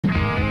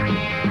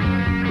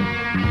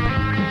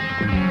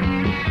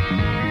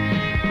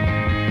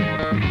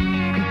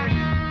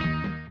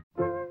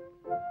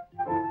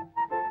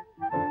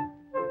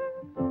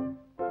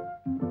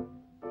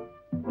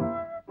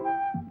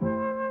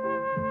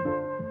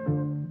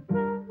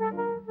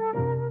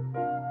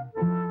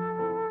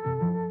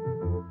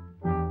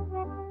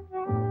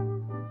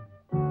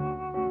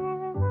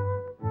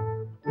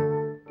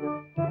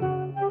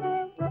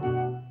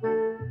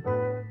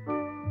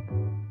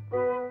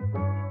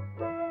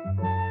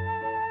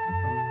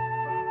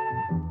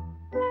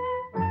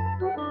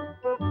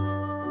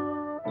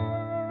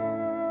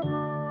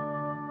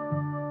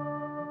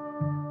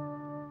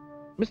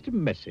Mr.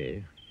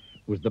 Messy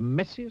was the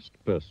messiest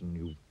person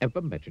you've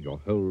ever met in your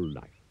whole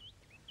life.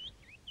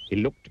 He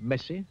looked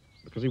messy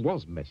because he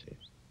was messy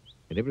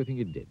in everything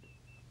he did.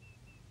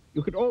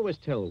 You could always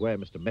tell where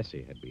Mr.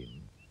 Messy had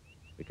been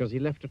because he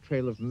left a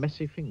trail of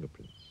messy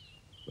fingerprints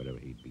wherever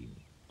he'd been.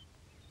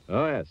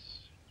 Oh, yes,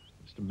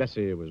 Mr.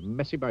 Messy was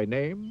messy by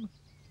name,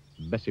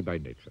 messy by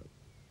nature.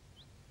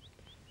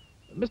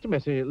 Mr.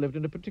 Messy lived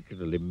in a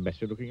particularly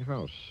messy-looking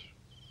house.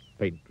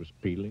 Paint was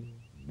peeling,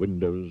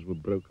 windows were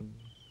broken,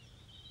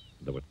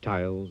 there were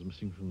tiles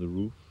missing from the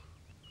roof.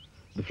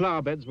 The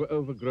flower beds were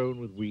overgrown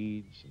with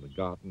weeds, and the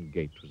garden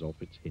gate was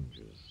off its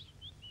hinges.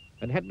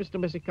 And had Mr.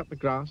 Messy cut the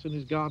grass in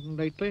his garden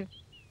lately?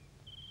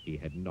 He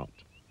had not.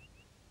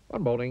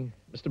 One morning,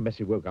 Mr.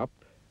 Messy woke up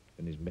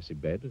in his messy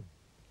bed,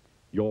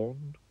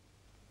 yawned,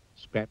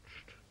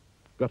 scratched,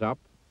 got up,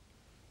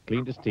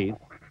 cleaned his teeth,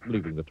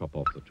 leaving the top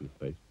off the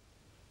toothpaste,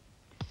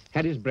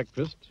 had his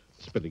breakfast,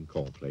 spilling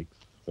cornflakes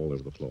all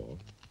over the floor,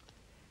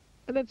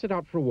 and then set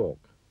out for a walk,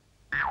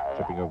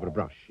 tripping over a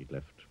brush he'd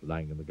left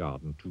lying in the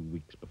garden 2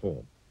 weeks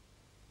before.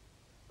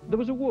 There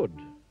was a wood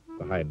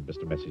behind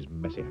Mr. Messy's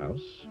messy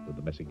house with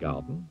the messy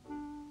garden,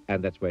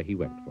 and that's where he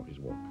went for his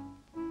walk.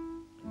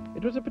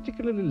 It was a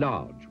particularly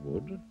large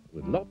wood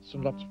with lots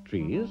and lots of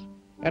trees,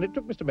 and it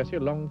took Mr. Messy a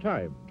long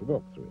time to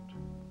walk through it.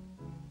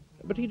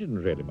 But he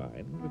didn't really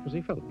mind because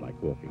he felt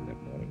like walking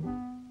that morning.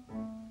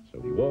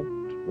 So he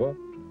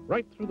walked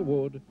right through the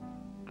wood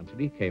until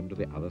he came to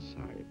the other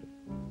side.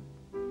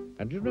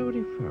 And do you know what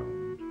he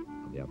found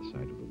on the other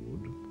side of the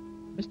wood?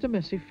 Mr.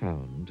 Messy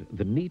found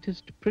the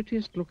neatest,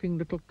 prettiest-looking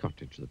little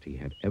cottage that he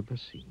had ever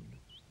seen.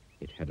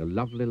 It had a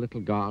lovely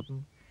little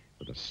garden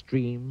with a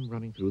stream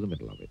running through the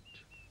middle of it.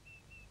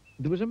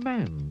 There was a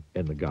man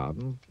in the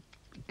garden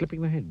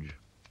clipping the hedge.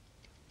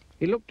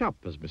 He looked up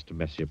as Mr.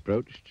 Messy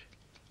approached.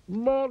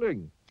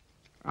 "Morning.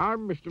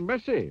 I'm Mr.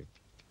 Messy,"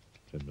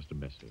 said Mr.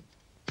 Messy.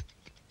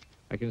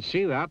 "I can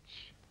see that,"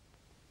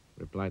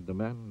 replied the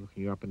man,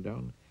 looking up and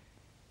down.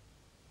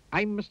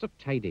 "I'm Mr.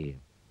 Tidy."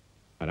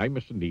 "And I'm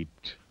Mr.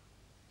 Neat,"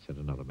 said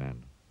another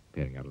man,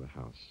 peering out of the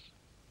house.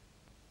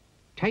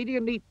 "Tidy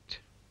and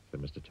neat," said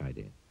Mr.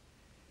 Tidy.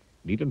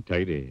 "Neat and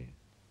tidy,"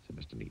 said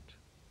Mr. Neat.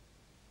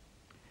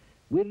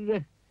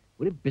 We're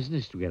in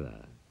business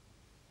together,"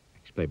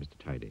 explained Mr.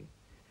 Tidy.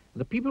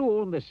 "And the people who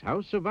own this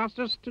house have asked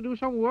us to do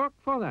some work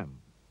for them."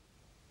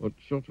 "What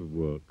sort of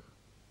work?"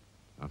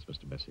 asked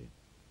Mr. Messy.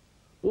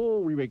 "Oh,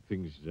 we make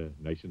things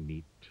nice and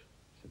neat,"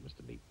 said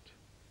Mr. Neat.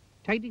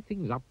 "Tidy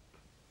things up,"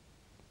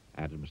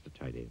 added Mr.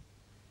 Tidy.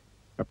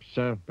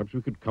 Perhaps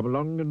we could come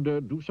along and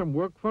do some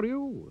work for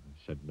you,"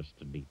 said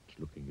Mr. Neat,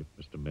 looking at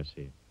Mr.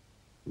 Messy,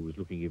 who was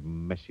looking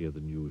even messier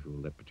than usual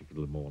that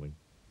particular morning.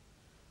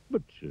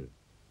 "But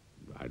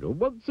I know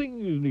one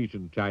thing is neat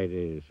and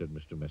tidy," said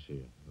Mr.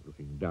 Messy,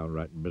 looking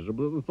downright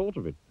miserable at the thought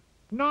of it.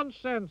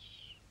 "Nonsense,"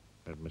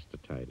 said Mr.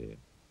 Tidy.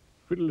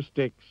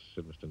 "Fiddlesticks,"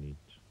 said Mr. Neat.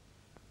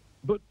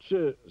 "But,"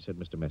 said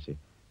Mr. Messy.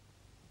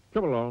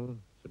 "Come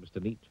along," said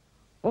Mr. Neat.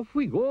 "Off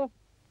we go,"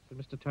 said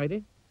Mr.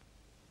 Tidy.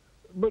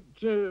 But,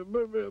 said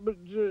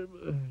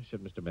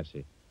Mr.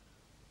 Messy.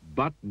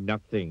 "But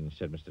nothing,"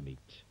 said Mr.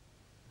 Neat.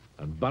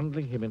 And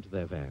bundling him into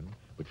their van,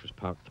 which was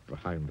parked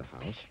behind the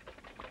house,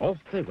 off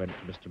they went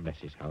to Mr.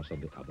 Messy's house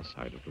on the other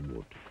side of the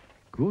wood.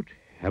 "Good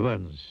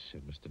heavens,"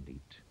 said Mr.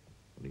 Neat,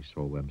 when he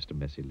saw where Mr.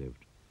 Messy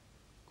lived.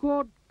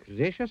 "Good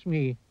gracious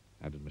me,"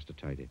 added Mr.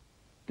 Tidy.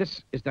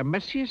 "This is the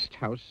messiest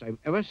house I've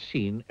ever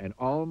seen in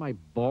all my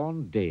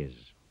born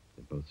days,"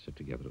 they both said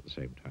together at the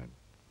same time.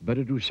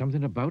 "Better do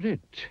something about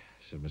it,"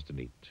 said Mr.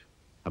 Neat.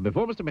 And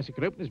before Mr. Messy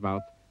could open his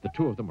mouth, the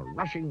two of them were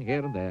rushing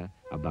here and there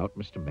about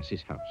Mr.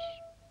 Messy's house.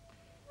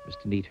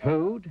 Mr. Neat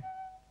hoed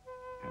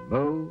and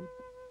mowed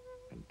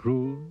and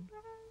pruned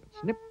and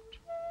snipped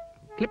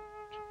and clipped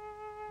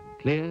and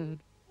cleared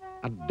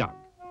and dug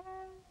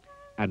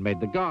and made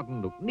the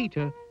garden look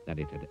neater than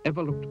it had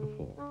ever looked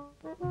before.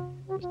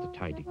 Mr.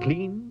 Tidy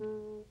cleaned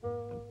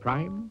and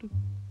primed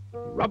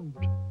and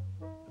rubbed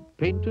and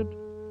painted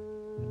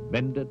and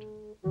mended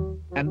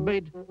and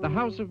made the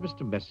house of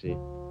Mr. Messy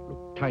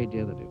look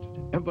tidier than it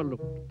had ever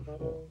looked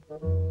before.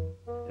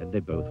 Then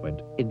they both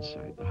went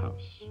inside the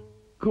house.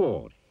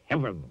 "Good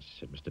heavens,"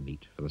 said Mr.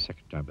 Neat for the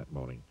second time that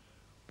morning.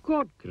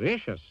 "Good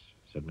gracious,"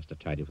 said Mr.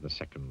 Tidy for the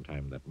second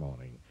time that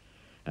morning.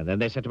 And then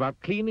they set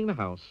about cleaning the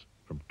house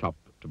from top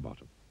to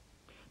bottom.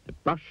 They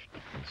brushed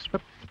and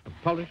swept and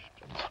polished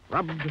and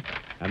scrubbed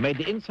and made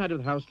the inside of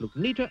the house look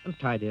neater and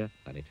tidier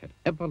than it had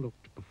ever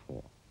looked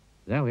before.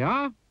 "There we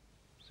are,"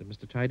 said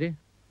Mr. Tidy.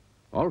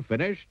 "All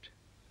finished,"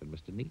 said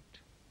Mr.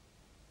 Neat.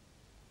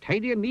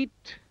 "Tidy and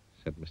neat,"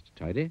 said Mr.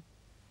 Tidy.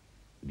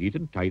 "Neat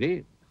and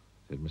tidy,"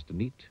 said Mr.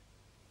 Neat.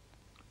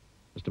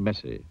 Mr.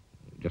 Messy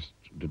just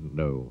didn't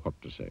know what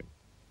to say.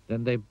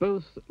 Then they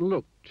both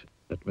looked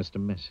at Mr.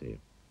 Messy.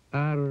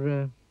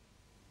 "Are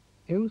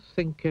you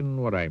thinking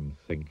what I'm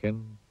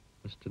thinking?"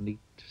 Mr. Neat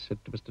said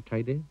to Mr.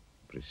 Tidy.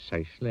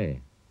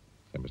 "Precisely,"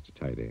 said Mr.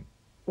 Tidy.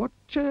 What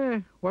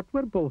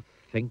we're both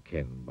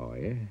thinking,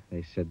 boy,"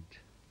 they said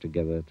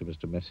together to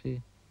Mr.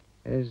 Messy,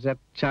 "is that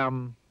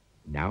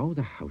Now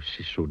the house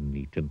is so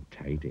neat and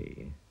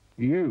tidy.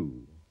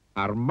 You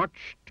are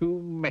much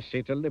too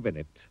messy to live in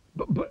it.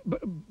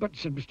 But,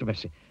 said Mr.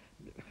 Messy.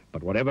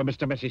 But whatever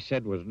Mr. Messy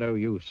said was no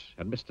use,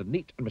 and Mr.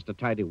 Neat and Mr.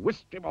 Tidy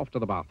whisked him off to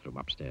the bathroom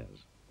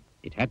upstairs.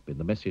 It had been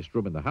the messiest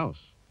room in the house,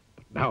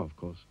 but now, of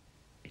course,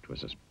 it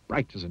was as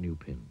bright as a new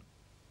pin.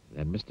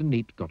 Then Mr.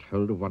 Neat got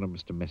hold of one of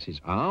Mr.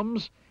 Messy's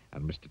arms,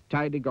 and Mr.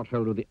 Tidy got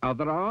hold of the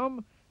other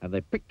arm, and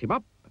they picked him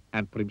up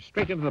and put him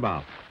straight into the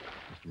bath.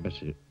 Mr.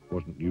 Messy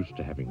wasn't used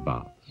to having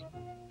baths.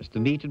 Mr.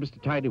 Neat and Mr.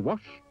 Tidy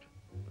washed,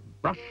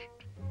 and brushed,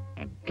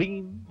 and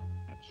cleaned,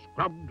 and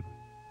scrubbed,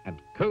 and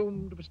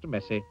combed Mr.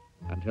 Messy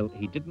until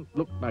he didn't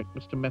look like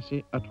Mr.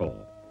 Messy at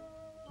all.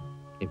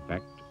 In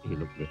fact, he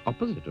looked the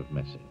opposite of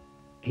messy.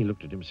 He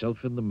looked at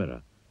himself in the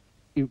mirror.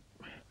 You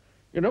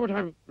know what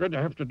I'm going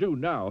to have to do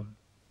now,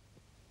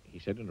 he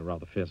said in a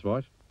rather fierce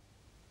voice.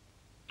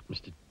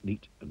 Mr.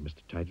 Neat and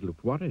Mr. Tidy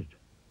looked worried.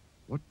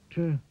 What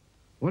are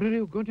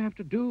you going to have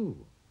to do?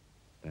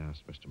 They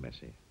asked Mr.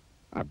 Messy.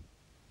 I'm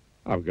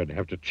going to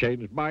have to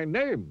change my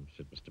name,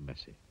 said Mr.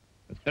 Messy.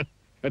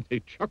 And they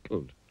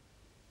chuckled.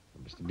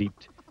 And Mr.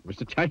 Neat and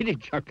Mr. Tidy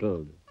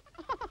chuckled.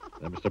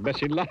 And Mr.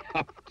 Messy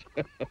laughed.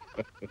 And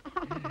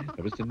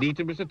Mr. Neat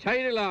and Mr.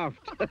 Tidy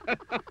laughed.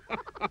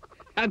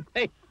 And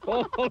they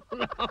all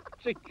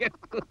laughed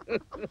together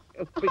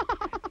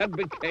and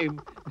became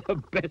the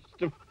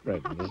best of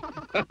friends.